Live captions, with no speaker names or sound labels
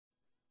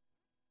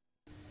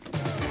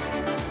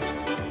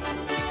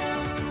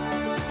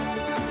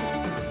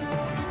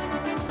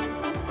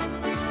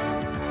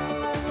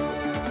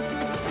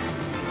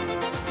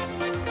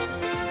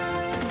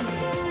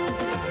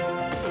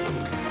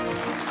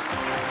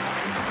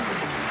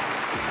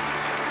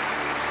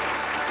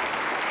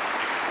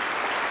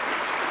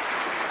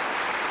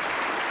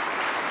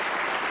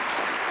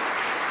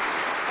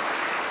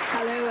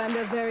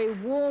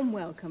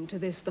welcome to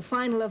this, the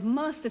final of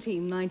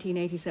Masterteam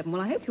 1987.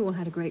 Well, I hope you all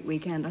had a great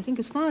weekend. I think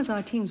as far as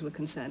our teams were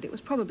concerned, it was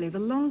probably the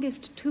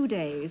longest 2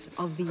 days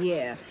of the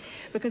year,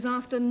 because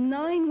after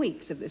 9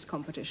 weeks of this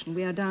competition,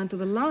 we are down to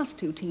the last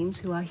two teams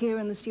who are here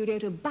in the studio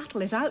to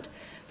battle it out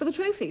for the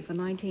trophy for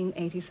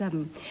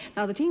 1987.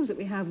 Now, the teams that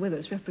we have with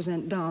us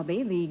represent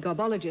Derby. The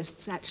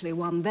Garbologists actually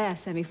won their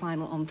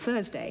semi-final on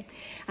Thursday,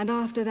 and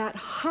after that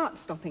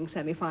heart-stopping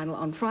semi-final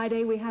on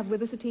Friday, we have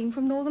with us a team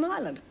from Northern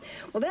Ireland.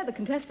 Well, they're the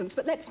contestants,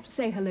 but let's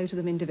say hello to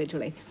them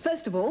individually.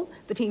 First of all,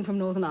 the team from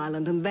Northern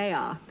Ireland, and they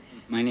are...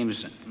 My name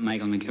is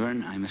Michael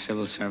McGivern. I'm a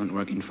civil servant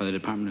working for the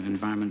Department of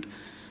Environment,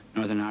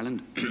 Northern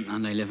Ireland,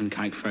 and I live in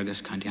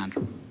Carrickfergus, County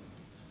Antrim.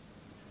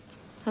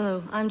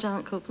 Hello, I'm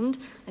Janet Copeland.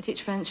 I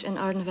teach French in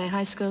Ardnavay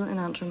High School in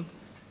Antrim.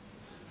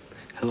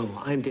 Hello,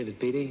 I'm David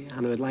Beattie,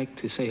 and I would like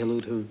to say hello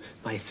to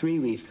my three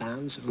wee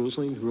fans,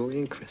 Rosalind, Rory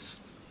and Chris.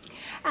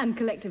 And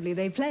collectively,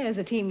 they play as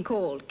a team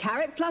called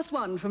Carrick Plus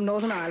One from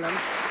Northern Ireland.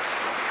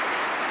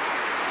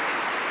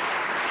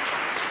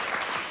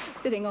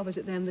 Sitting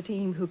opposite them, the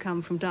team who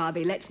come from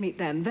Derby. Let's meet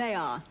them. They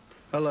are...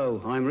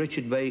 Hello, I'm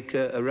Richard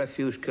Baker, a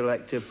refuse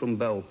collector from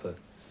Belper.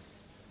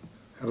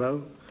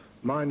 Hello,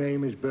 my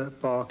name is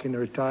Bert Parkin, a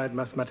retired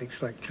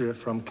mathematics lecturer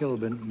from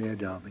Kilburn, near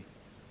Derby.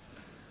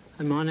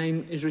 And my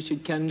name is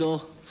Richard Kendall,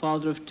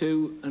 father of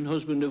two and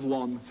husband of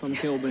one, from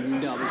Kilburn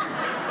in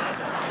Derbyshire.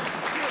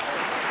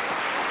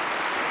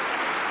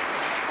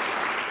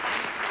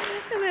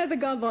 The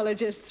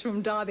Garbologists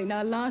from Derby.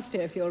 Now, last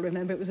year, if you'll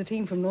remember, it was a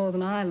team from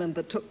Northern Ireland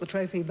that took the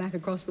trophy back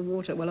across the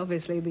water. Well,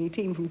 obviously, the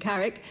team from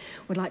Carrick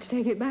would like to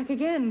take it back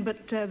again,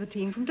 but the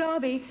team from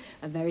Derby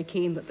are very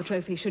keen that the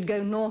trophy should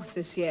go north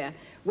this year.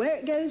 Where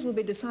it goes will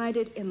be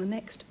decided in the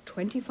next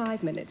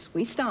 25 minutes.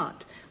 We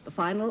start the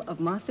final of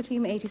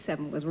Masterteam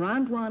 87 with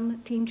round one,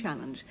 team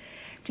challenge.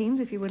 Teams,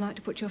 if you would like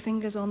to put your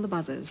fingers on the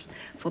buzzers.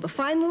 For the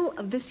final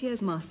of this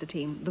year's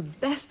Masterteam, the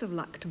best of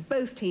luck to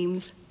both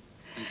teams.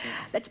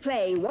 Let's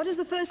play. What is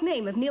the first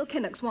name of Neil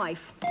Kinnock's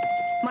wife?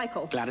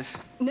 Michael. Gladys.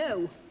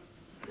 No.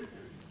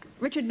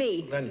 Richard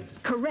B. Lenny.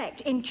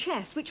 Correct. In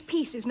chess, which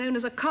piece is known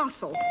as a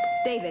castle?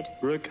 David.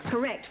 Rook.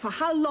 Correct. For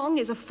how long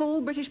is a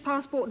full British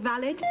passport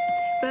valid?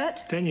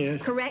 Bert. 10 years.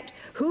 Correct.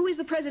 Who is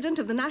the president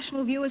of the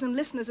National Viewers and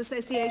Listeners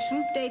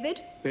Association?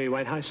 David. Mary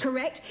Whitehouse.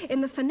 Correct. In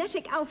the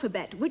phonetic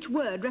alphabet, which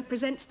word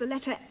represents the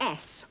letter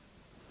S?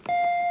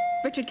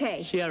 Richard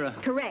K. Sierra.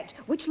 Correct.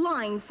 Which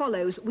line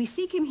follows? We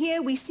seek him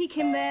here, we seek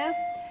him there.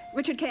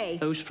 Richard K.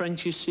 Those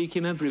Frenchies seek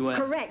him everywhere.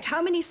 Correct.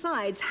 How many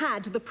sides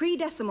had the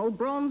pre-decimal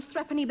bronze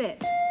threepenny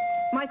bit?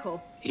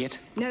 Michael. 8.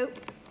 No.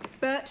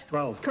 Bert.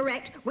 12.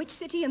 Correct. Which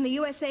city in the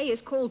USA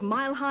is called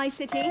Mile High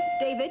City?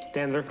 David.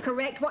 Denver.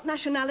 Correct. What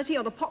nationality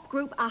are the pop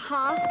group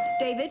Aha?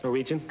 David.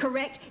 Norwegian.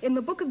 Correct. In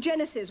the book of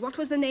Genesis, what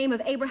was the name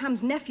of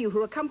Abraham's nephew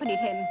who accompanied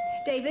him?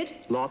 David.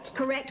 Lot.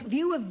 Correct.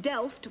 View of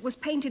Delft was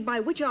painted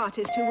by which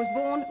artist who was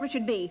born?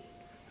 Richard B.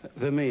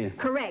 Vermeer.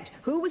 Correct.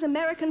 Who was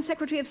American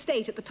Secretary of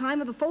State at the time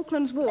of the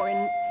Falklands War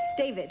in...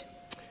 David.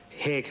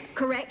 Hague.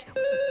 Correct.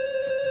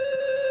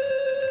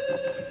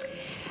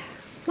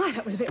 Why,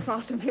 that was a bit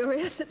fast and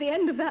furious. At the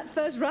end of that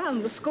first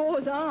round, the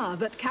scores are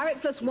that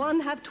Carrick Plus One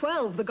have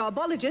 12, the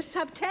Garbologists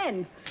have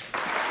 10.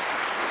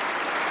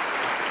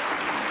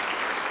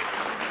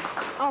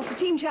 After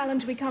team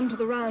challenge, we come to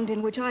the round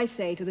in which I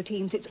say to the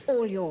teams, it's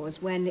all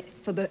yours, when,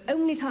 for the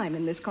only time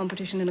in this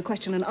competition in a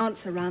question and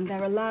answer round,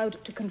 they're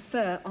allowed to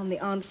confer on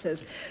the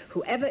answers.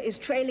 Whoever is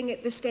trailing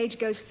at this stage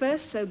goes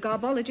first, so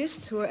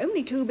Garbologists, who are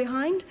only 2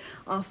 behind,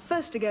 are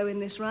first to go in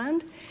this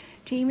round.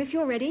 Team, if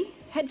you're ready,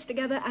 heads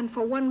together, and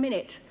for 1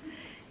 minute,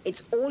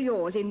 it's all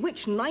yours. In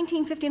which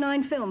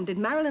 1959 film did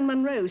Marilyn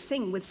Monroe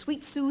sing with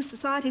Sweet Sue's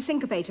Society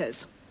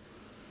Syncopators?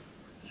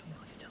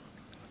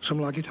 Some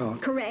Like It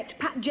Hot. Correct.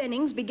 Pat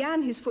Jennings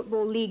began his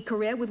Football League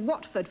career with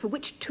Watford. For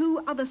which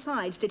 2 other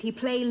sides did he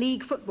play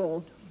league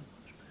football?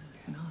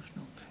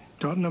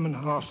 Tottenham and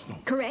Arsenal.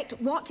 Correct.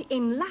 What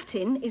in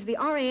Latin is the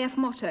RAF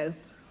motto?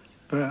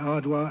 Per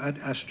ardua ad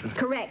astra.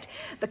 Correct.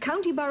 The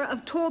county borough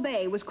of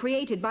Torbay was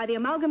created by the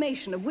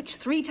amalgamation of which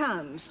 3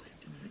 towns?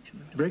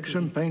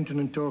 Brixham, Paynton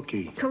and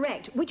Torquay.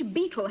 Correct. Which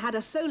Beatle had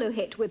a solo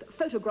hit with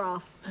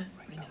Photograph?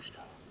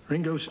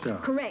 Ringo Starr.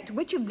 Correct.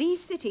 Which of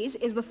these cities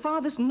is the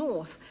farthest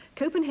north?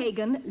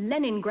 Copenhagen,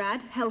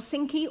 Leningrad,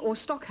 Helsinki or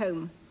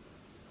Stockholm?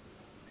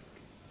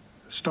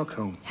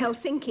 Stockholm.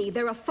 Helsinki.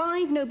 There are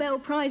 5 Nobel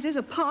Prizes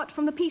apart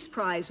from the Peace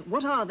Prize.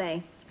 What are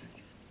they?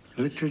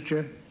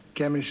 Literature,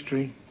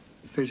 chemistry,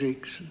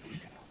 physics,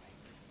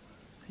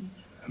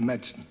 and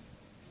medicine.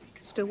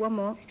 Still one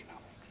more.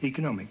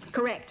 Economics.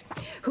 Correct.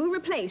 Who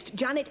replaced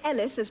Janet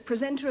Ellis as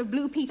presenter of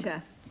Blue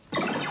Peter?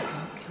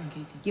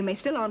 You may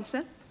still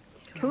answer.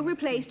 Who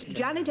replaced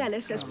Janet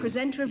Ellis as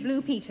presenter of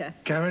Blue Peter?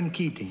 Karen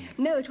Keating.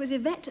 No, it was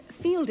Yvette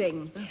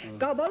Fielding.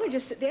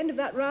 Garbologists, at the end of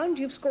that round,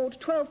 you've scored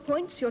 12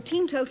 points. Your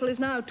team total is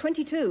now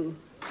 22.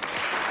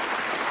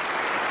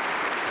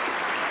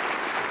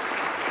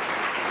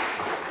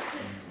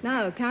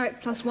 Now,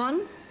 Carrick Plus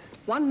One,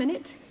 1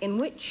 minute in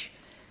which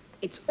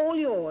it's all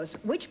yours.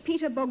 Which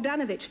Peter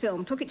Bogdanovich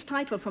film took its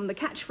title from the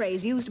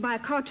catchphrase used by a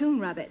cartoon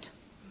rabbit?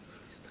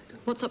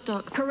 What's up,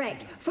 Doc?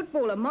 Correct.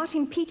 Footballer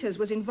Martin Peters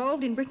was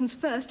involved in Britain's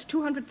first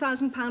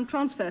 £200,000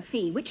 transfer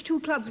fee. Which two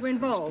clubs were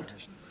involved?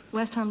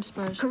 West Ham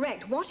Spurs.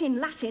 Correct. What in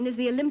Latin is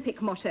the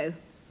Olympic motto?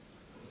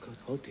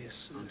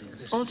 Altius.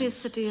 Altius,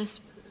 Citius,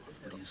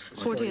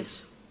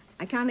 Fortius.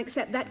 I can't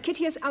accept that.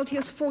 Citius,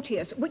 Altius,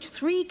 Fortius. Which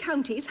three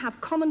counties have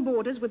common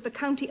borders with the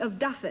county of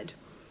Dafford?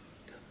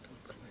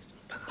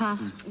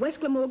 Pass.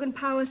 West Glamorgan,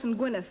 Powys and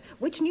Gwynedd.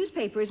 Which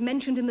newspaper is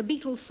mentioned in the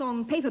Beatles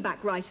song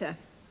Paperback Writer?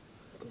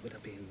 Would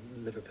that be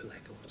in Liverpool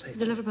Echo?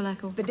 The Liverpool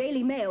Echo. The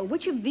Daily Mail.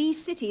 Which of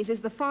these cities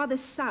is the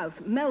farthest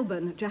south?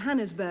 Melbourne,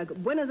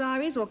 Johannesburg, Buenos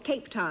Aires or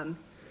Cape Town?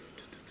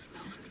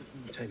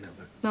 Say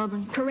Melbourne.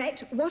 Melbourne.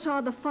 Correct. What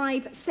are the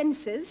 5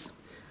 senses?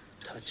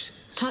 Touch.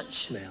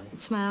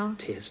 Smell.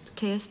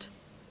 Taste.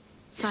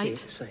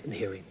 Sight. And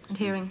hearing. And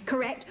hearing.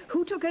 Correct.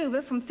 Who took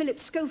over from Philip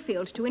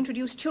Schofield to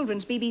introduce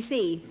children's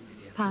BBC?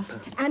 Pass.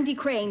 Andy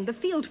Crane. The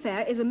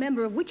fieldfare is a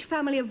member of which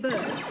family of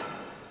birds?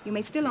 You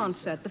may still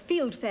answer. The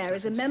fieldfare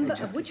is a member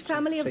of which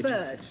family of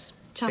birds?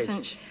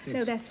 Chaffinch.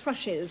 No, they're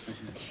thrushes.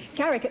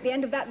 Carrick, at the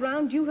end of that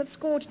round, you have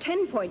scored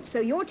 10 points, so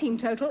your team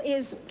total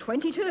is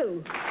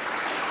 22.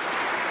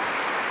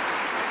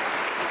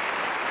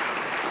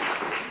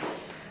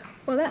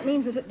 Well, that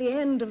means that at the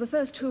end of the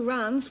first 2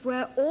 rounds,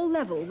 we're all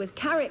level, with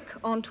Carrick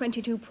on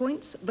 22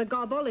 points, the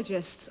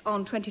Garbologists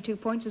on 22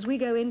 points, as we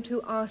go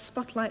into our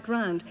spotlight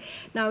round.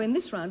 Now, in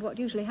this round, what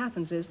usually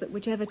happens is that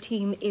whichever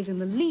team is in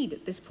the lead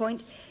at this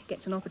point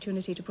gets an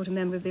opportunity to put a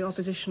member of the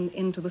opposition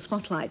into the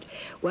spotlight.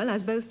 Well,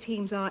 as both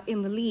teams are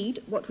in the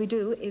lead, what we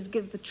do is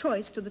give the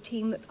choice to the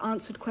team that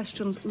answered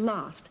questions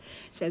last.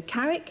 So,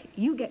 Carrick,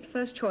 you get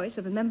first choice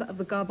of a member of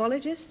the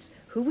Garbologists.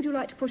 Who would you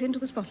like to put into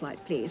the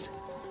spotlight, please?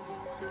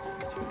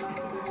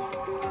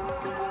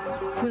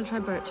 We'll try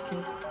Bert,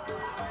 please.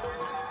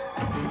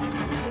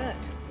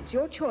 Bert, it's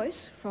your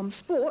choice from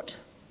sport,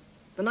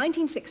 the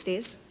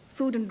 1960s,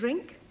 food and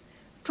drink,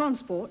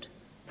 transport,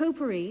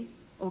 potpourri,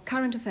 or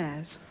current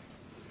affairs.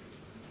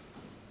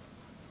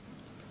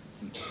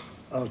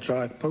 I'll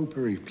try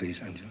potpourri,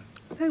 please, Angela.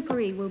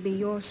 Potpourri will be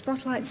your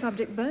spotlight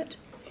subject, Bert.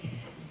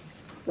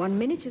 1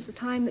 minute is the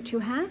time that you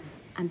have,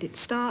 and it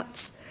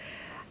starts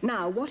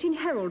now. What in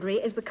heraldry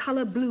is the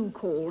colour blue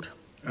called?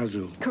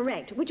 Azul.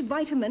 Correct. Which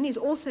vitamin is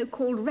also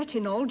called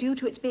retinol due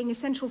to its being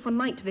essential for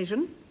night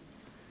vision?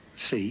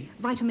 C.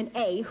 Vitamin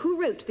A.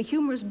 Who wrote the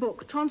humorous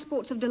book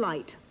Transports of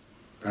Delight?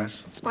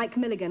 Pass. Spike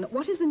Milligan.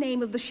 What is the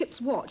name of the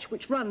ship's watch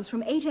which runs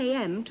from 8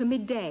 a.m. to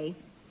midday?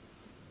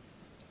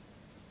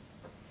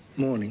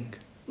 Morning.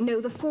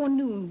 No, the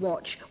forenoon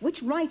watch.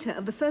 Which writer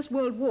of the First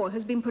World War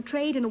has been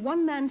portrayed in a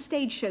one-man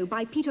stage show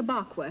by Peter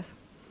Barkworth?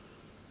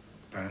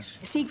 Pass.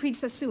 Siegfried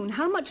Sassoon.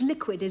 How much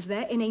liquid is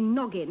there in a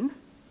noggin?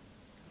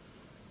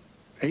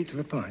 1/8 of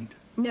a pint.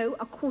 No,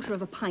 1/4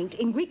 of a pint.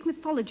 In Greek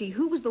mythology,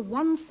 who was the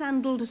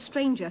one-sandaled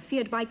stranger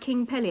feared by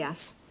King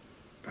Pelias?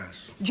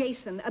 Pass.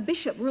 Jason. A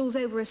bishop rules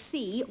over a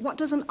see. What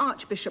does an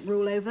archbishop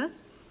rule over?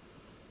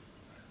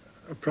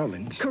 A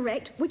province.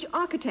 Correct. Which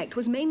architect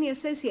was mainly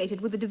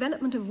associated with the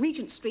development of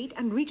Regent Street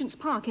and Regent's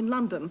Park in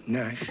London?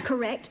 Nash.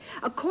 Correct.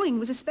 A coin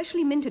was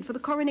especially minted for the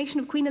coronation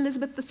of Queen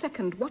Elizabeth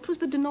II. What was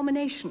the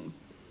denomination?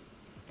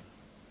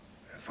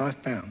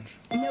 £5.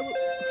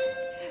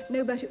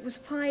 No, but it was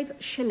 5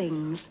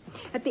 shillings.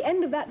 At the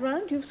end of that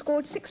round, you've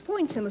scored 6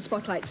 points in the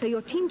spotlight, so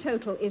your team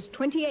total is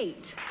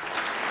 28.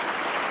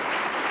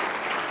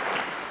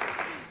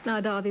 Now,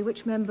 Darby,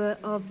 which member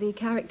of the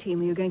Carrick team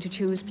are you going to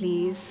choose,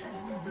 please?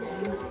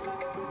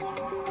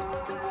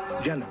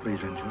 Janet,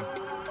 please, Angela.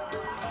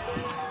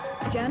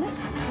 Janet,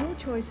 your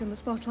choice in the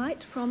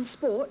spotlight from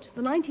sport,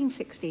 the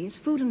 1960s,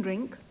 food and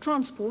drink,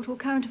 transport or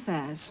current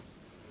affairs.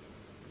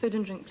 Food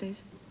and drink,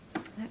 please.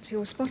 That's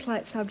your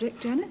spotlight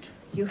subject, Janet.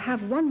 You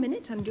have 1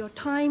 minute and your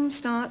time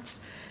starts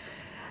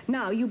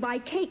now. You buy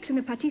cakes in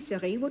a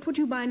pâtisserie. What would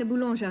you buy in a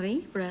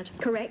boulangerie? Bread.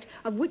 Correct.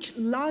 Of which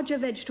larger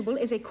vegetable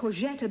is a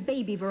courgette, a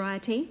baby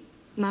variety?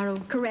 Marrow.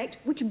 Correct.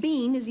 Which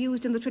bean is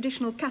used in the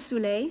traditional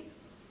cassoulet?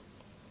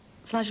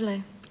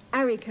 Flageolet.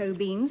 Haricot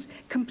beans.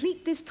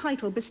 Complete this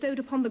title bestowed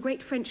upon the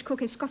great French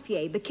cook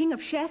Escoffier, the king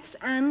of chefs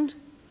and...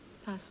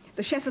 Pass.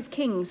 The chef of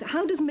kings.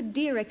 How does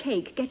Madeira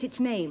cake get its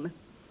name?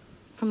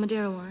 From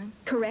Madeira wine.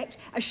 Correct.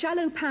 A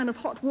shallow pan of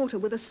hot water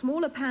with a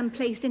smaller pan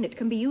placed in it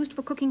can be used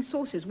for cooking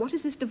sauces. What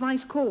is this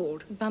device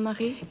called?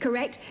 Bain-marie.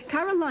 Correct.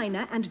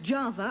 Carolina and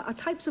Java are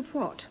types of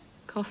what?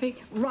 Coffee.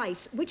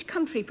 Rice. Which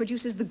country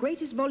produces the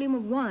greatest volume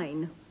of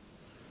wine?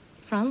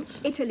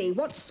 France. Italy.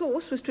 What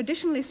sauce was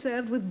traditionally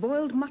served with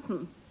boiled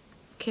mutton?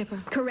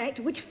 Caper. Correct.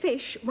 Which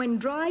fish, when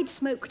dried,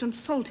 smoked and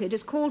salted,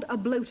 is called a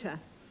bloater?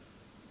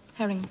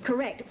 Herring.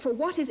 Correct. For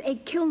what is a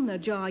Kilner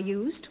jar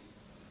used?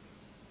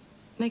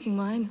 Making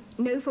wine.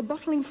 No, for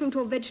bottling fruit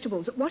or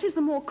vegetables. What is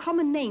the more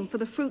common name for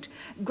the fruit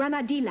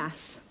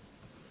granadillas?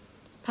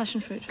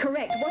 Passion fruit.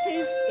 Correct. What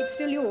is, it's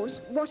still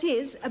yours, what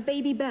is a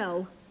baby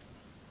bell?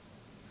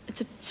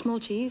 It's a small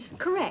cheese.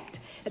 Correct.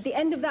 At the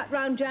end of that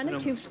round,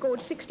 Janet, you've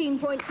scored 16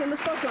 points in the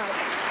spotlight.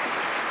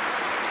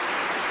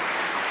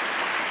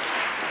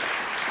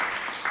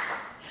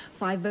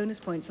 5 bonus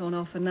points on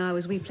offer now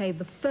as we play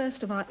the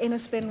first of our inner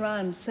spin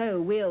rounds.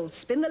 So we'll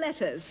spin the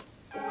letters.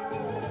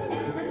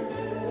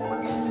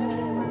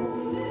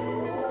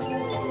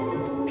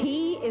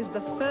 P is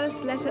the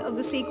first letter of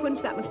the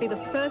sequence. That must be the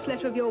first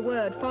letter of your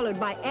word, followed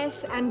by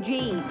S and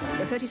G.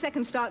 The 30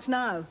 seconds starts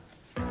now.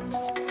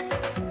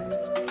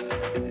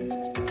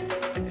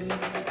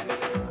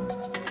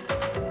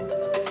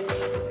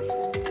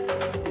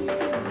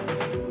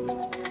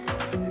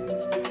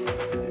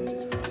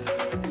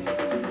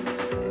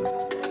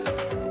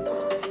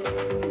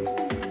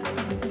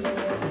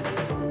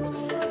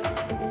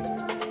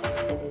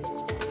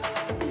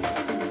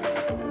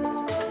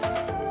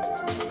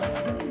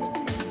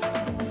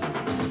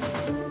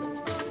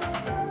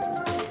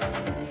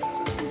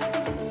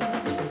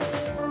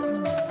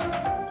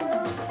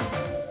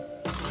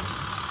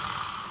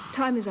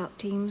 Time is up,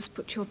 teams.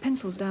 Put your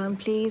pencils down,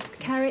 please.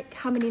 Carrick,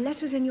 how many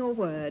letters in your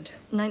word?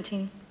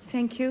 19.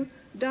 Thank you.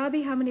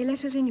 Darby, how many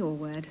letters in your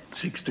word?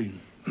 16.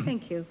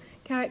 Thank you.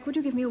 Carrick, would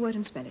you give me a word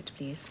and spell it,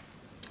 please?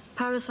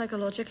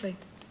 Parapsychologically.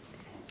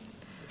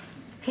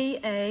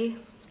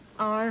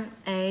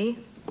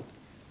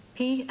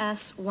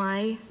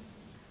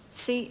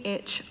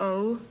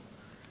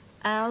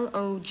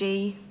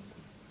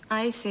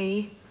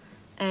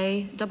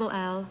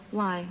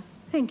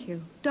 Thank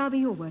you. Darby,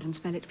 your word and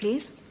spell it,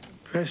 please.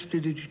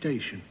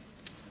 Prestidigitation.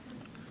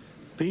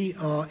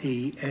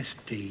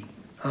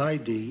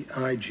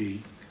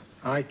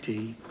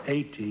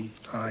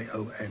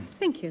 Prestidigitation.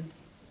 Thank you.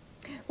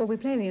 Well, we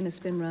play the inner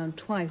spin round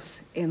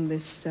twice in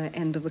this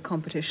end of the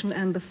competition,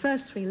 and the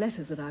first 3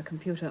 letters that our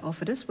computer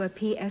offered us were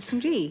P, S and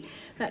G.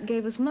 That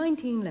gave us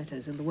 19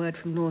 letters in the word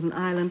from Northern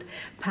Ireland,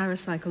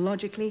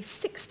 parapsychologically,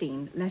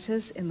 16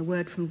 letters in the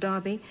word from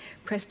Derby,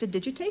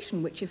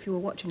 prestidigitation, which if you were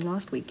watching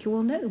last week, you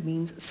will know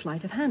means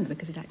sleight of hand,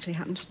 because it actually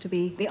happens to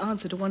be the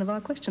answer to one of our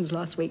questions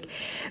last week.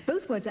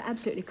 Both words are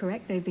absolutely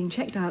correct. They've been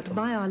checked out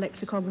by our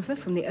lexicographer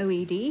from the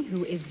OED,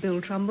 who is Bill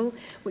Trumbull,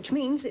 which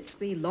means it's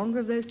the longer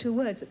of those 2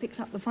 words that picks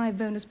up the 5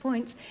 bonus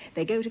points.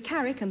 They go to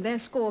Carrick and their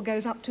score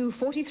goes up to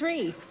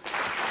 43.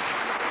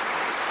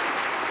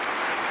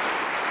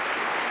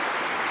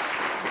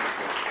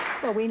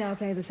 Well, we now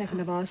play the second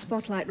of our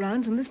spotlight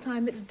rounds, and this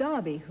time it's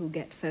Derby who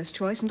get first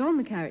choice, and on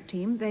the Carrick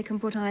team they can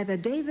put either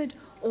David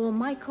or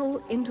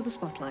Michael into the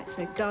spotlight.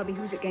 So, Derby,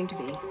 who's it going to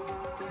be?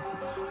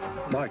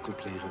 Michael,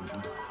 please,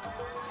 Imogen.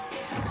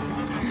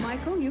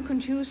 Michael, you can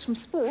choose from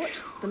sport,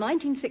 the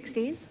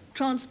 1960s,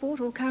 transport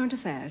or current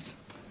affairs.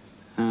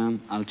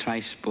 I'll try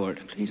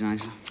sport, please,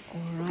 Isa.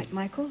 All right,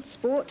 Michael,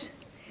 sport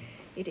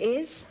it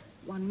is.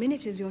 1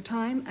 minute is your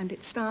time, and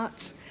it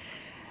starts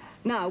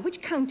now.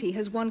 Which county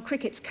has won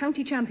cricket's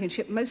county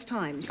championship most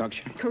times?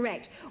 Yorkshire.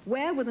 Correct.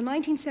 Where were the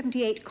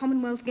 1978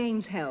 Commonwealth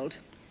Games held?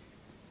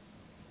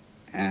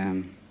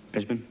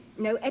 Brisbane.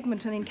 No,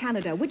 Edmonton in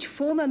Canada. Which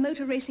former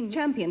motor racing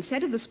champion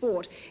said of the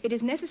sport, "It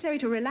is necessary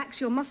to relax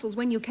your muscles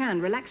when you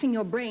can. Relaxing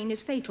your brain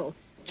is fatal"?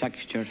 Jackie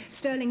Stewart.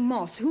 Sterling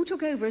Moss. Who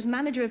took over as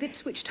manager of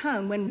Ipswich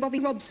Town when Bobby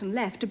Robson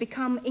left to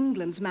become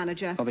England's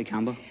manager? Bobby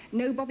Campbell.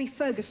 No, Bobby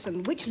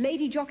Ferguson. Which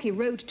lady jockey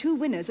rode 2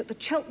 winners at the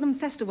Cheltenham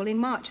Festival in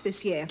March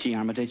this year? G.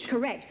 Armitage.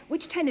 Correct.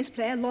 Which tennis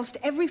player lost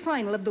every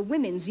final of the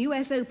Women's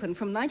US Open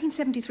from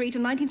 1973 to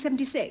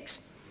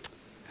 1976?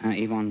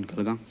 Yvonne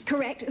Gilligan.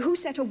 Correct. Who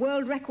set a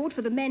world record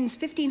for the men's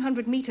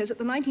 1,500 metres at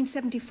the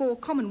 1974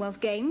 Commonwealth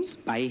Games?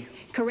 Bai.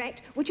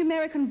 Correct. Which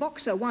American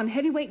boxer won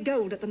heavyweight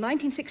gold at the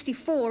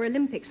 1964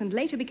 Olympics and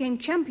later became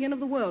champion of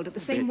the world at the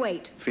same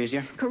weight?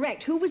 Frazier.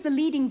 Correct. Who was the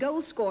leading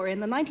goal scorer in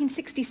the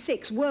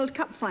 1966 World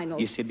Cup finals?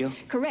 Eusebio.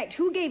 Correct.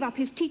 Who gave up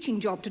his teaching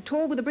job to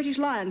tour with the British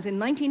Lions in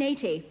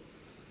 1980?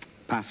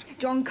 Pass.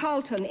 John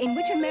Carlton. In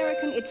which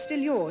American... It's still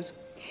yours.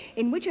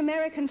 In which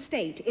American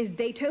state is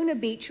Daytona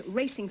Beach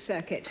Racing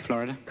Circuit?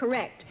 Florida.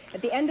 Correct.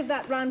 At the end of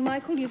that round,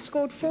 Michael, you've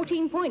scored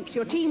 14 points.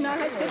 Your team now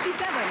has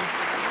 57.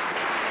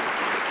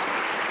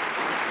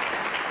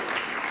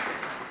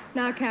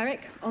 Now,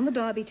 Carrick, on the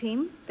Derby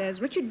team,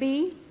 there's Richard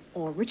B.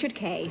 or Richard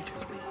K.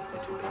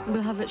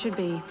 We'll have Richard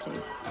B,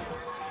 please.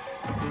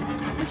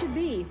 Richard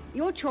B.,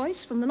 your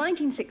choice from the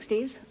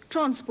 1960s,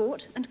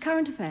 transport and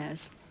current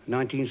affairs.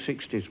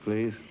 1960s,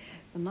 please.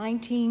 The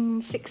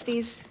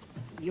 1960s,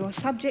 your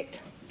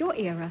subject, your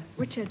era.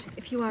 Richard,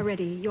 if you are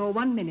ready, your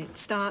 1 minute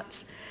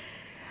starts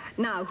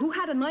now. Who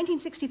had a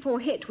 1964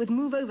 hit with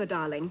Move Over,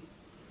 Darling?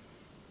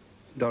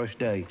 Doris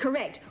Day.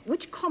 Correct.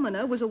 Which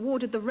commoner was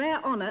awarded the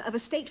rare honour of a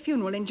state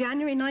funeral in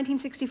January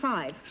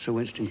 1965? Sir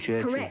Winston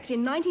Churchill. Correct. In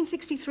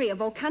 1963, a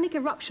volcanic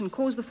eruption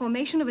caused the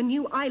formation of a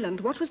new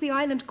island. What was the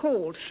island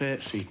called?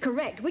 Surtsey.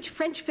 Correct. Which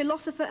French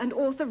philosopher and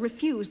author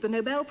refused the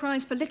Nobel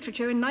Prize for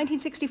Literature in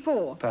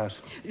 1964? Pass.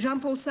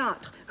 Jean-Paul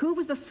Sartre. Who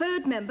was the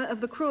 3rd member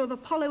of the crew of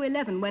Apollo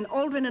 11 when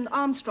Aldrin and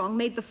Armstrong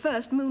made the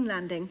first moon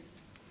landing?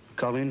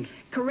 Collins.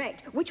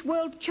 Correct. Which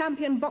world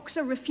champion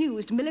boxer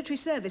refused military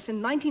service in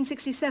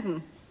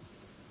 1967?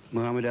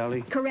 Muhammad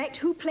Ali. Correct.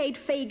 Who played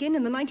Fagin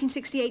in the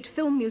 1968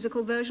 film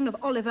musical version of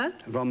Oliver?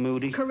 Ron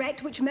Moody.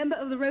 Correct. Which member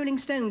of the Rolling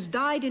Stones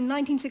died in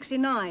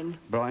 1969?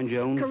 Brian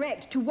Jones.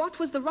 Correct. To what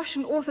was the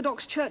Russian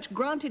Orthodox Church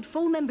granted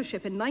full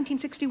membership in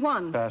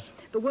 1961? Pass.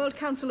 The World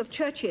Council of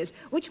Churches.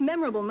 Which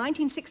memorable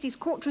 1960s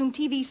courtroom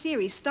TV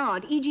series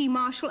starred E.G.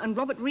 Marshall and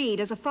Robert Reed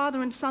as a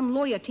father and son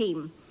lawyer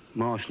team?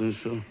 Marshall and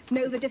Son.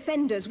 No, The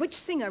Defenders. Which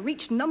singer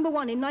reached #1 in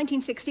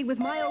 1960 with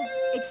My Old...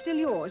 It's Still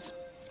Yours.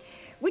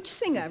 Which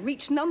singer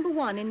reached #1 in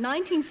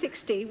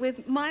 1960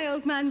 with My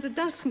Old Man's a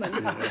Dustman?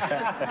 Don't believe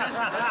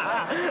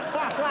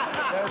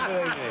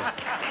it.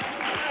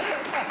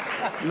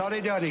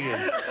 Lottie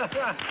Dodigan.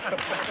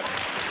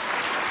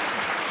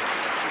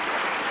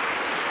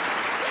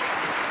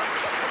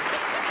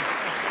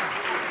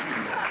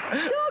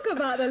 Talk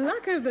about the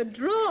luck of the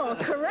draw.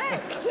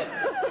 Correct.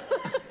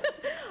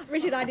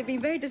 Richard, I'd have been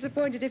very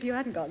disappointed if you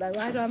hadn't got that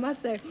right, I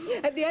must say.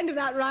 At the end of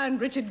that round,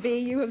 Richard B.,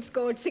 you have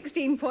scored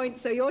 16 points,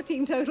 so your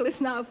team total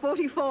is now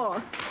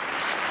 44.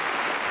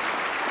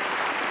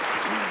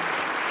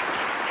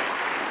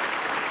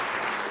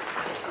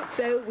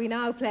 So we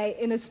now play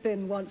Inner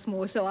Spin once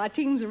more. So our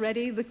teams are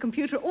ready. The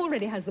computer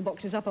already has the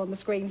boxes up on the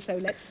screen, so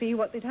let's see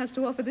what it has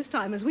to offer this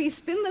time as we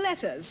spin the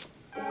letters.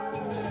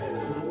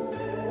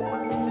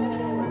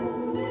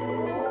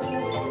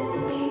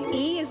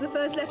 The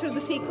first letter of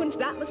the sequence,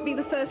 that must be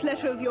the first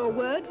letter of your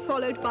word,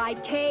 followed by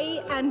K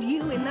and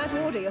U in that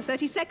order. Your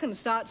 30 seconds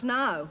starts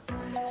now.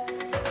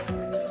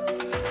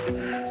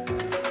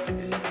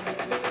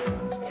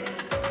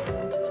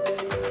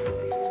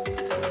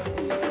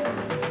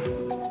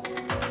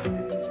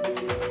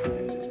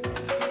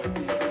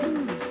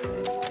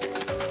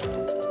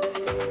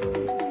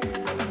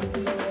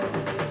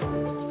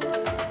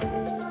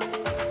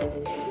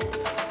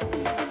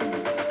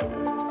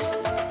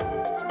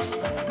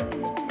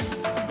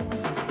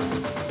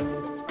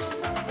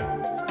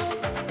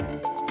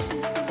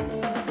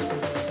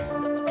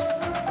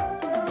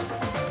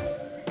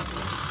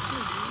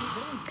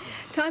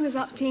 Time is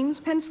up, teams.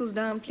 Pencils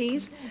down,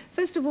 please.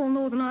 First of all,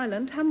 Northern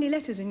Ireland, how many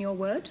letters in your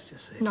word?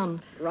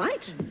 None.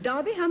 Right.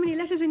 Derby, how many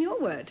letters in your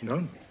word?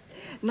 None.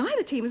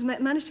 Neither team has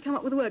managed to come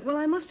up with a word. Well,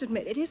 I must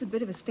admit, it is a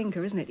bit of a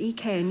stinker, isn't it? E,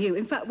 K and U.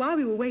 In fact, while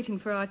we were waiting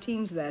for our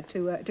teams there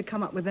to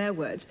come up with their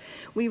words,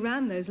 we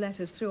ran those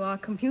letters through our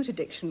computer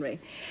dictionary.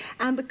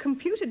 And the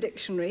computer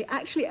dictionary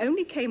actually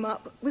only came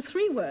up with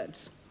 3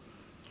 words.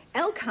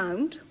 Elk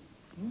hound,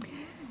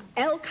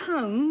 elk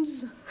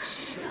hounds,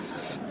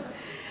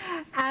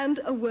 and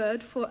a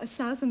word for a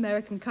South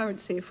American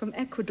currency from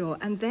Ecuador,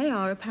 and they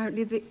are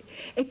apparently the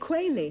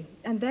equali,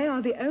 and they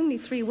are the only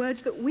 3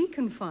 words that we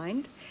can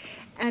find.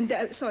 And,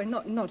 sorry,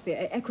 not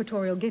the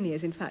Equatorial Guinea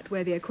is, in fact,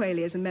 where the equali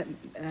is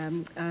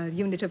a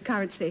unit of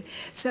currency.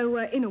 So,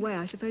 in a way,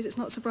 I suppose it's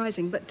not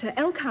surprising. But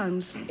elk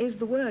hounds is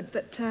the word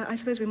that I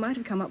suppose we might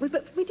have come up with,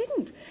 but we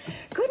didn't.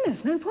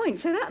 Goodness, no point.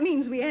 So that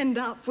means we end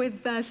up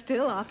with,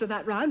 still, after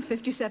that round,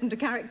 57 to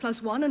Carrick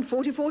plus 1 and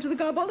 44 to the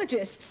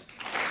garbologists.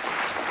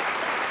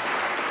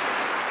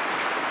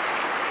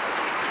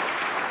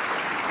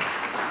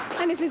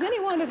 And if there's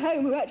anyone at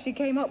home who actually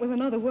came up with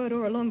another word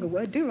or a longer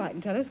word, do write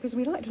and tell us, because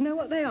we'd like to know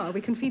what they are. We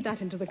can feed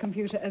that into the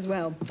computer as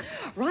well.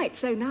 Right,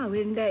 so now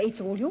it's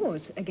all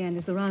yours, again,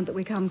 is the round that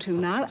we come to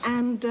now.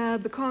 And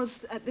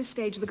because at this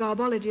stage the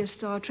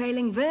garbologists are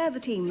trailing, they're the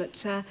team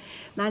that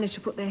managed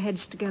to put their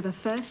heads together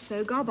first.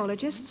 So,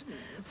 garbologists,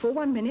 for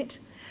 1 minute,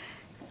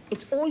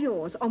 it's all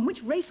yours. On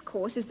which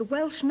racecourse is the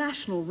Welsh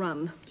National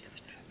run?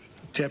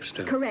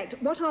 Chepstow. Correct.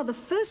 What are the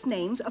first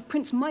names of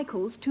Prince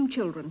Michael's 2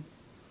 children?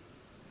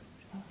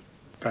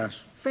 Pass.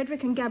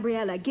 Frederick and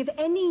Gabriella. Give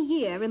any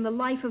year in the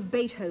life of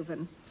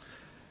Beethoven.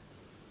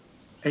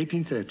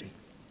 1830.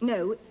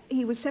 No,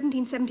 he was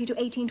 1770 to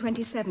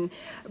 1827.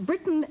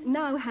 Britain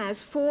now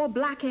has 4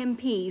 black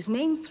MPs.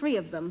 Name 3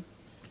 of them.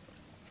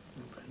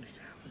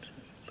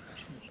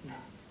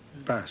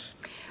 Pass.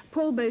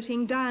 Paul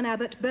Boating, Diane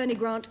Abbott, Bernie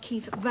Grant,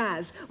 Keith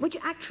Vaz. Which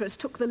actress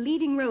took the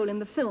leading role in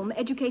the film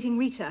Educating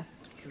Rita?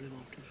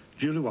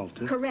 Julie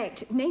Walters.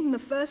 Correct. Name the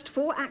first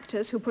 4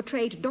 actors who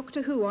portrayed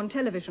Doctor Who on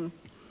television.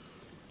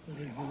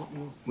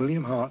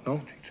 William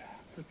Hartnell.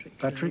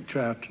 Patrick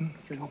Troughton.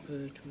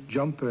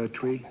 John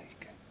Pertwee.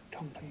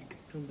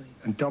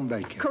 And Tom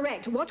Baker.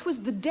 Correct. What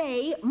was the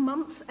day,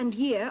 month and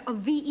year of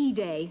VE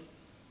Day?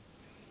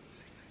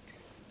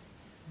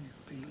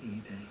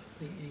 VE Day.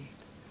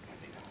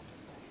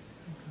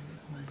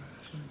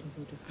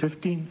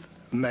 15th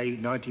May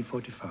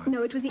 1945.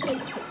 No, it was the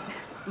 8th.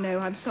 No,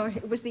 I'm sorry.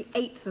 It was the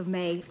 8th of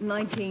May,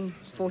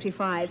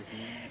 1945.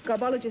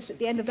 Garbologists, at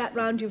the end of that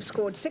round, you've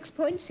scored 6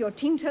 points. Your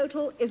team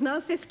total is now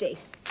 50.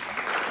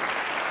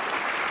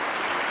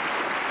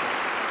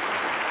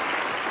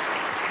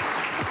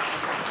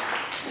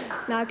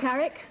 Now,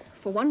 Carrick,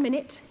 for 1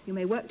 minute, you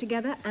may work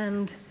together,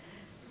 and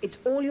it's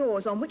all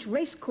yours. On which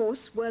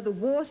racecourse were the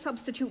war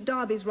substitute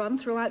derbies run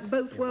throughout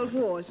both world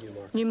wars?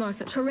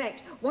 Newmarket.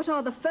 Correct. What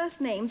are the first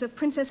names of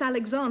Princess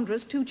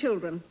Alexandra's 2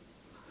 children?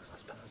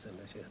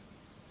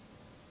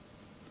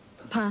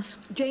 Pass.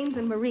 James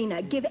and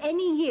Marina. Give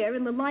any year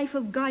in the life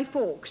of Guy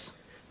Fawkes.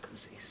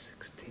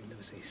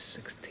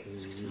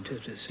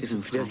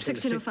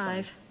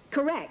 1605.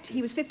 Correct.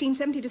 He was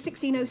 1570 to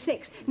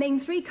 1606. Name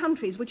 3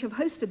 countries which have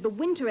hosted the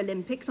Winter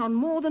Olympics on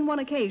more than one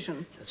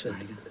occasion. That's right.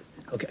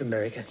 Okay,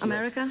 America.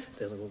 America. Yes.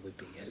 The other one would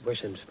be,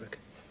 where's Innsbruck?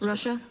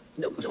 Russia.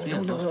 No,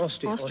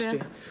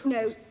 Austria.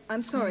 No,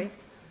 I'm sorry.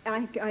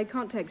 I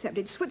can't accept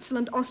it.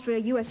 Switzerland, Austria,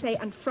 USA,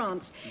 and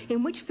France.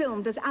 In which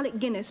film does Alec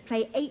Guinness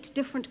play 8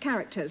 different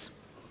characters?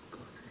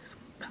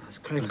 Pass.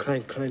 Crime.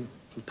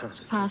 Pass.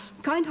 Pass.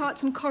 Kind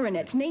Hearts and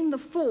Coronets. Name the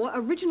 4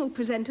 original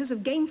presenters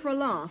of Game for a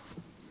Laugh.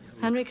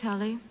 Henry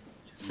Kelly,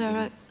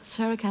 Sarah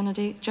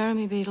Kennedy,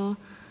 Jeremy Beadle,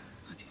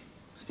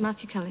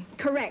 Matthew Kelly.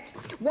 Correct.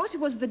 What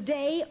was the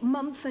day,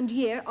 month, and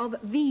year of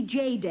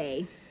VJ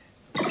Day?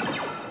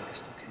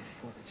 August,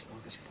 it's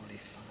August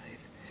 45.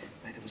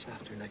 Right, it was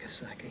after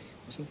Nagasaki,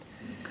 wasn't it?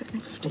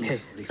 Okay.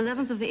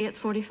 11th of the 8th,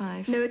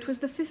 45. No, it was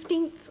the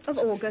 15th of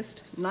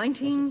August,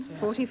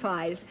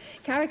 1945.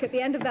 Carrick, at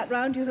the end of that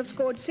round, you have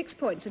scored 6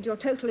 points, and your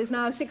total is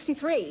now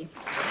 63.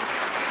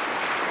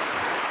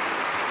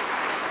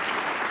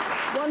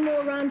 One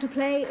more round to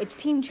play. It's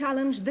team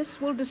challenge.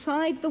 This will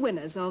decide the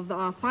winners of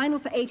our final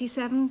for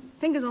 87.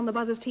 Fingers on the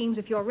buzzers, teams,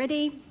 if you're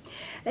ready.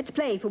 Let's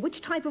play. For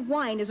which type of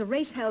wine is a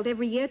race held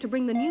every year to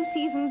bring the new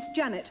season's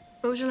Janet?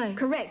 Beaujolais.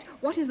 Correct.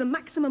 What is the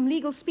maximum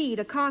legal speed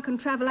a car can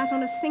travel at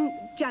on a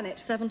Janet?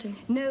 70.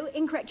 No.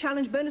 Incorrect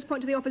challenge. Bonus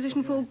point to the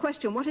opposition. Full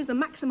question. What is the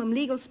maximum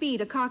legal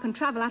speed a car can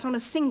travel at on a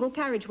single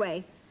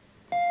carriageway?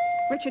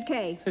 Richard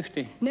Kay.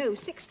 50. No.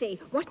 60.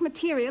 What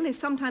material is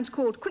sometimes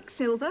called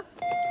quicksilver?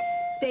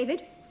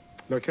 David.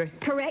 Mercury.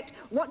 Correct.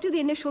 What do the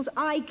initials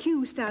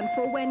IQ stand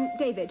for when...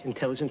 David?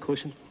 Intelligent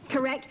quotient.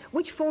 Correct.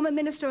 Which former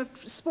Minister of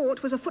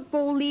Sport was a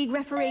Football League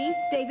referee?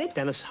 David?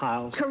 Dennis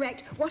Hiles.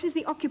 Correct. What is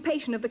the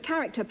occupation of the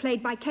character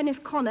played by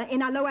Kenneth Connor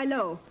in Allo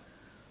Allo?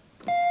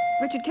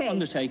 Richard Kay.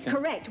 Undertaker.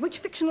 Correct. Which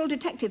fictional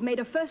detective made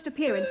a first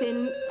appearance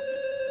in...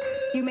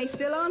 You may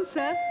still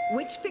answer.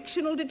 Which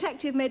fictional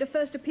detective made a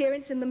first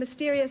appearance in The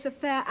Mysterious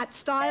Affair at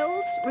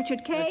Styles?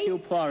 Richard Kay? Hercule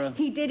Poirot.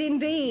 He did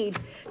indeed.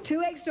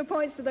 2 extra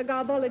points to the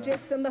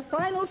Garbologists, and the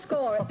final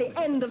score at the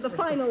end of the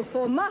final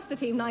for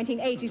Masterteam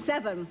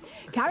 1987.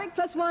 Carrick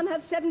 +1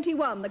 have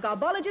 71. The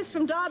Garbologists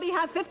from Derby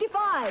have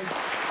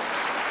 55.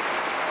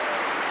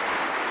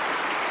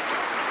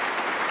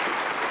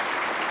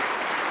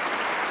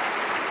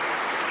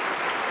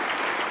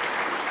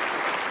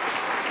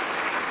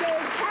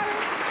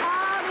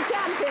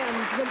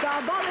 The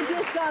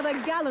Garbologists are the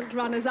gallant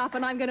runners-up,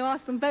 and I'm going to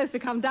ask them both to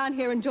come down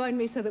here and join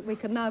me so that we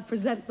can now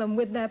present them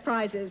with their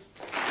prizes.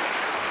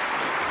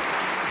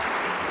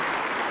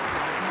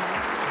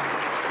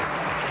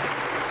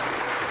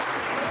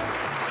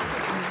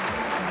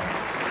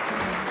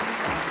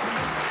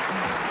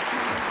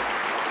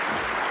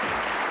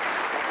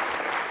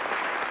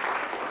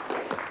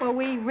 Well,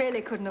 we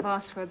really couldn't have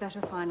asked for a better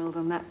final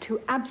than that.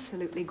 2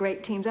 absolutely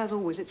great teams. As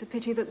always, it's a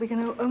pity that we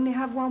can only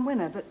have one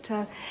winner, but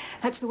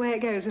that's the way it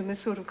goes in this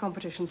sort of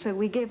competition. So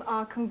we give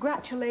our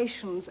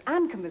congratulations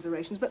and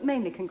commiserations, but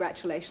mainly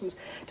congratulations,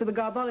 to the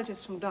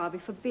Garbologists from Derby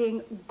for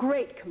being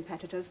great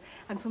competitors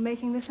and for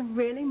making this a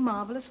really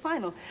marvellous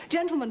final.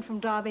 Gentlemen from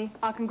Derby,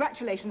 our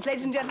congratulations.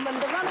 Ladies and gentlemen,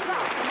 the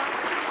runners-up.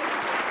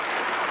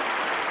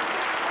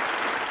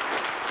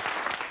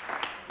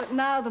 But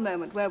now the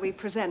moment where we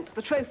present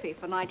the trophy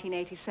for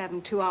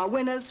 1987 to our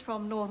winners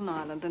from Northern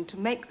Ireland. And to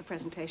make the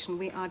presentation,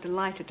 we are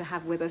delighted to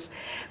have with us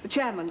the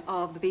chairman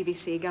of the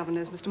BBC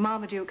Governors, Mr.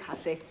 Marmaduke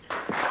Hussey.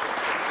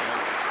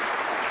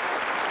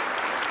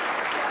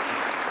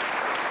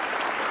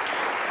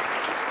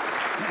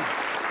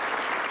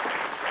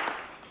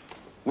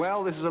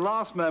 Well, this is the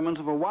last moment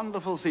of a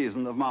wonderful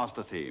season of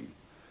Masterteam.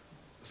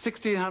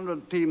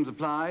 1,600 teams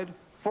applied,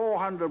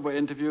 400 were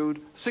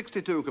interviewed,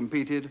 62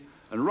 competed,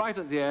 and right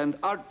at the end,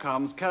 out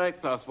comes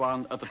Carrick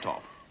 +1 at the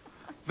top.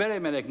 Very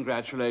many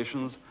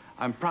congratulations.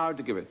 I'm proud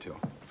to give it to you.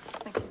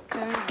 Thank you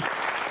very much.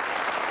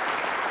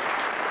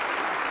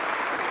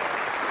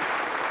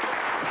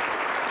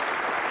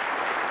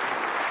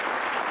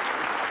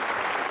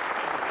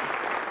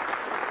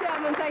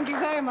 Chairman, thank you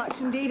very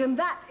much indeed. And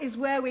that is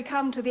where we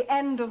come to the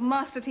end of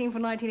Masterteam for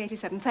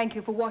 1987. Thank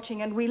you for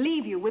watching, and we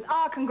leave you with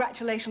our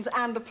congratulations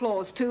and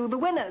applause to the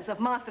winners of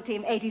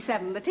Masterteam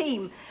 87, the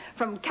team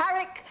from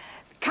Carrick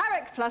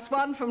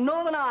 +1 from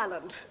Northern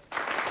Ireland.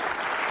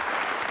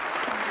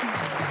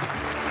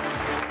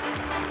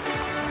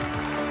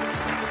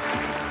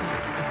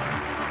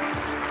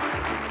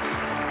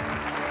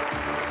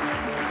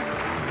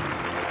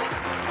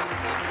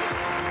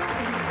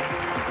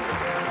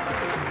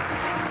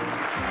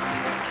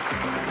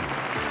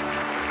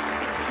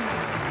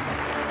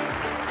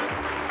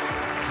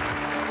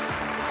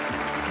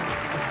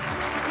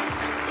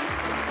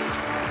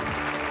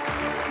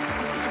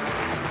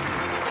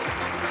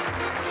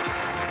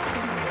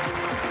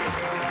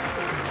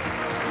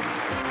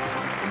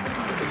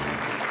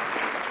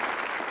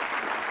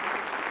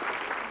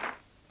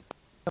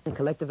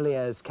 collectively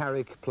as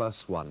Carrick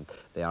Plus One.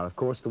 They are, of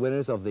course, the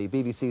winners of the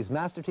BBC's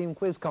Masterteam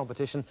quiz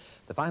competition,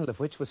 the final of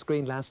which was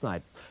screened last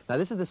night. Now,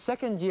 this is the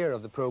second year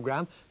of the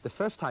programme. The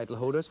first title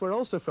holders were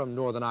also from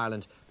Northern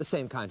Ireland, the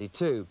same county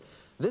too.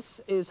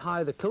 This is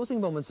how the closing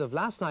moments of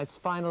last night's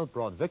final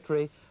brought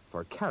victory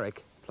for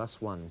Carrick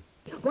Plus One.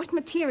 What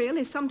material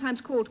is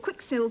sometimes called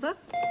quicksilver?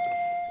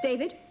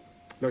 David?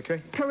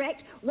 Mercury.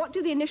 Correct. What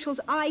do the initials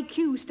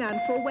IQ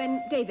stand for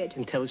when... David?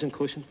 Intelligent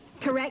quotient.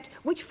 Correct.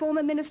 Which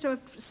former Minister of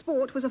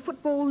Sport was a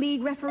Football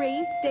League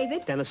referee?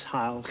 David? Dennis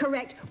Hiles.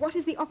 Correct. What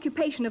is the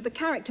occupation of the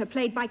character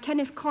played by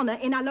Kenneth Connor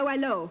in Allo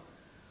Allo?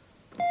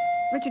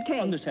 Richard Kay.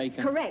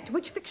 Undertaker. Correct.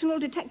 Which fictional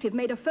detective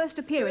made a first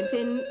appearance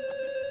in...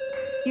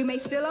 You may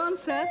still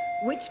answer.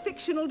 Which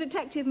fictional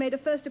detective made a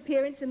first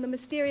appearance in The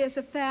Mysterious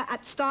Affair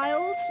at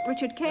Styles?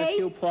 Richard Kay?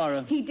 Hercule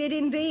Poirot. He did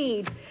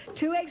indeed.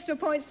 2 extra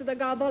points to the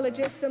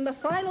Garbologists, and the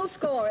final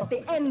score at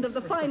the end of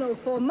the final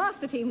for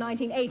Masterteam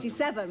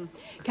 1987.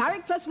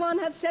 Carrick Plus One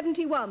have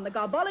 71. The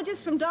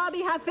Garbologists from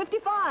Derby have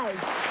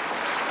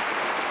 55.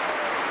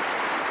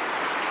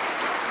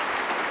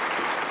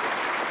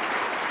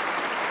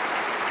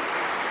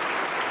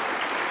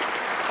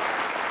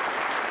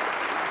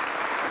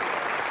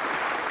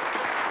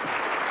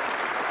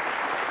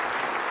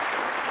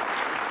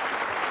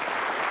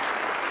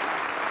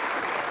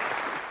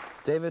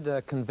 David,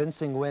 a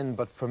convincing win,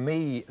 but for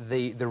me,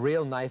 the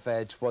real knife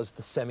edge was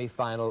the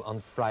semi-final on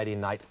Friday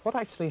night. What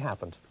actually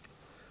happened?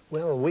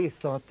 Well, we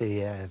thought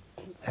the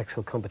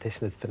actual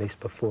competition had finished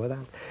before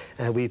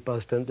that. We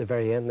buzzed in at the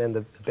very end, and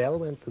then the bell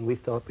went, and we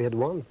thought we had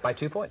won. By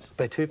 2 points?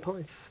 By 2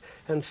 points.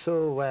 And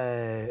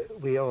so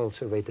we all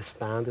sort of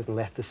disbanded and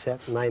left the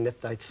set, and I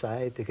nipped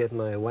outside to give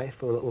my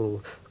wife a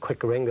little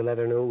quick ring to let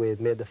her know we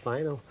had made the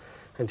final.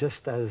 And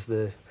just as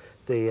the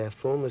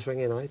phone was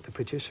ringing out, the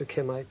producer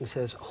came out and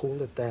says,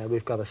 "Hold it there,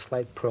 we've got a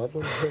slight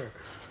problem here."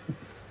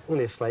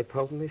 Only a slight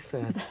problem, he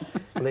said.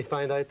 And they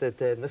found out that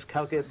they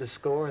miscalculated the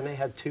score, and they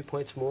had 2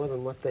 points more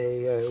than what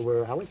they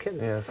were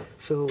allocated. Yes.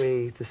 So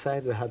we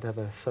decided we had to have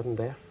a sudden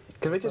death.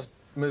 Can we just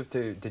move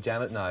to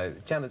Janet now?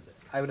 Janet,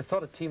 I would have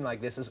thought a team like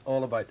this is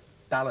all about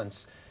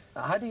balance.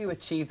 How do you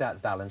achieve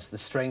that balance, the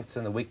strengths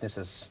and the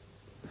weaknesses?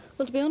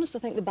 Well, to be honest, I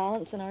think the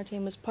balance in our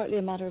team was partly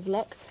a matter of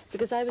luck,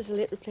 because I was a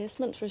late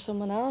replacement for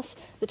someone else.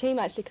 The team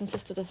actually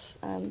consisted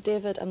of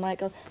David and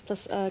Michael,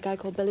 plus a guy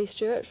called Billy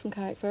Stewart from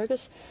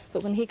Carrickfergus.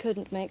 But when he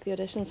couldn't make the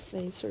auditions,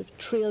 they sort of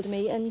trailed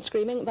me in,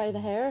 screaming by the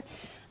hair.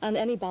 And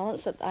any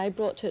balance that I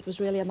brought to it was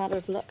really a matter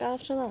of luck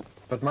after that.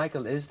 But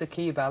Michael, is the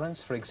key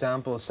balance, for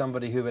example,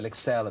 somebody who will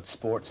excel at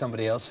sport,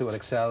 somebody else who will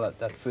excel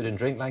at food and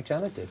drink like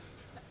Janet did?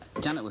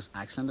 Janet was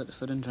excellent at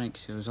food and drink.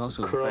 She was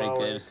also very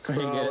good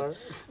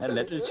at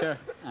literature,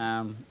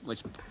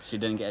 which she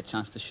didn't get a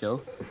chance to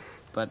show.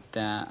 But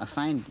I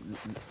find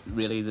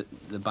really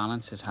the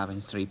balance is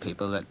having 3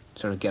 people that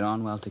sort of get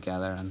on well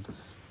together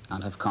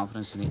and have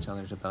confidence in each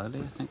other's ability,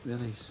 I think,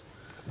 really is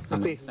the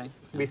main thing.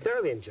 We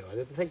thoroughly enjoyed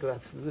it. I think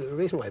that's the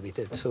reason why we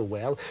did so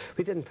well.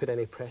 We didn't put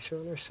any pressure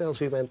on ourselves.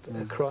 We went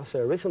across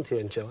our reason to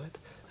enjoy it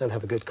and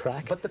have a good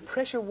crack. But the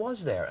pressure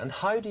was there, and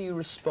how do you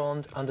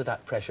respond under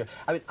that pressure?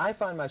 I mean, I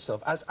found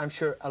myself, as I'm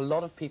sure a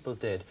lot of people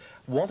did,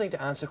 wanting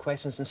to answer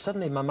questions, and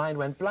suddenly my mind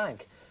went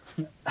blank.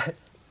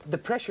 The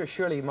pressure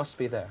surely must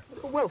be there.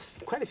 Well,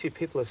 quite a few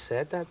people have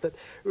said that, but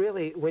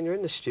really, when you're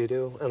in the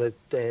studio and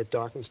it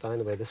darkens down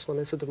the way this one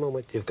is at the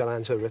moment, you've got to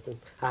answer written,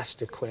 ask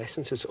the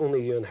questions, it's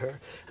only you and her. And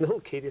the whole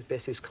key is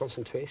basically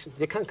concentration.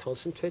 You can't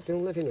concentrate in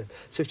the living room.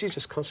 So if you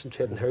just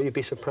concentrate on her, you'd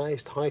be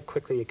surprised how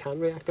quickly you can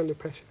react under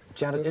pressure.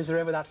 Janet, is there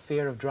ever that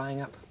fear of drying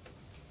up?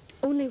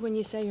 Only when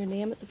you say your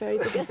name at the very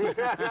beginning.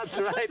 That's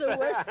right. The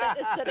worst bit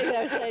is sitting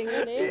there saying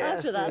your name. Yes,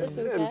 after that, it's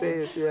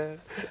okay. Indeed,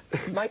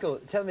 yeah.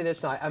 Michael, tell me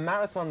this now. A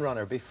marathon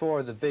runner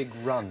before the big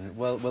run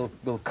will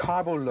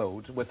carbo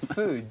load with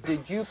food.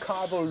 Did you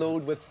carbo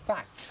load with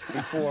facts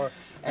before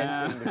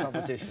entering the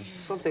competition?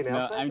 Something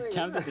else? No, I'm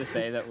tempted to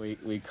say that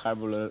we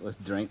carbo load it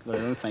with drink, but I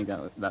don't think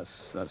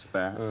that's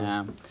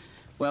fair.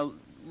 Well,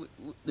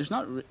 there's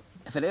not...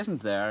 If it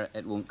isn't there,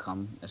 it won't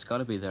come. It's got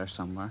to be there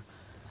somewhere.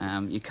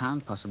 You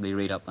can possibly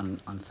read up on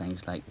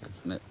things like,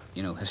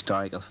 you know,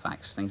 historical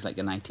facts, things like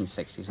the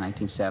 1960s,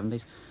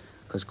 1970s,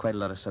 because quite a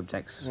lot of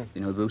subjects,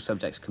 you know, those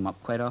subjects come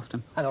up quite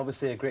often. And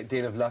obviously a great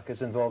deal of luck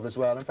is involved as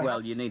well. And perhaps,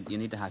 well, you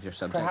need to have your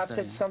subjects. Perhaps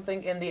there, it's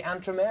something in the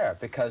Antrim air,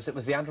 because it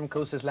was the Antrim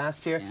coasters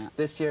last year. Yeah.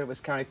 This year it was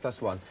Carrick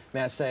Plus One.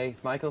 May I say,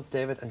 Michael,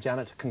 David and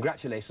Janet,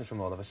 congratulations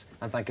from all of us,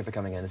 and thank you for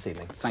coming in this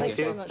evening. Thank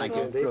you. Very much. Thank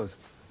you.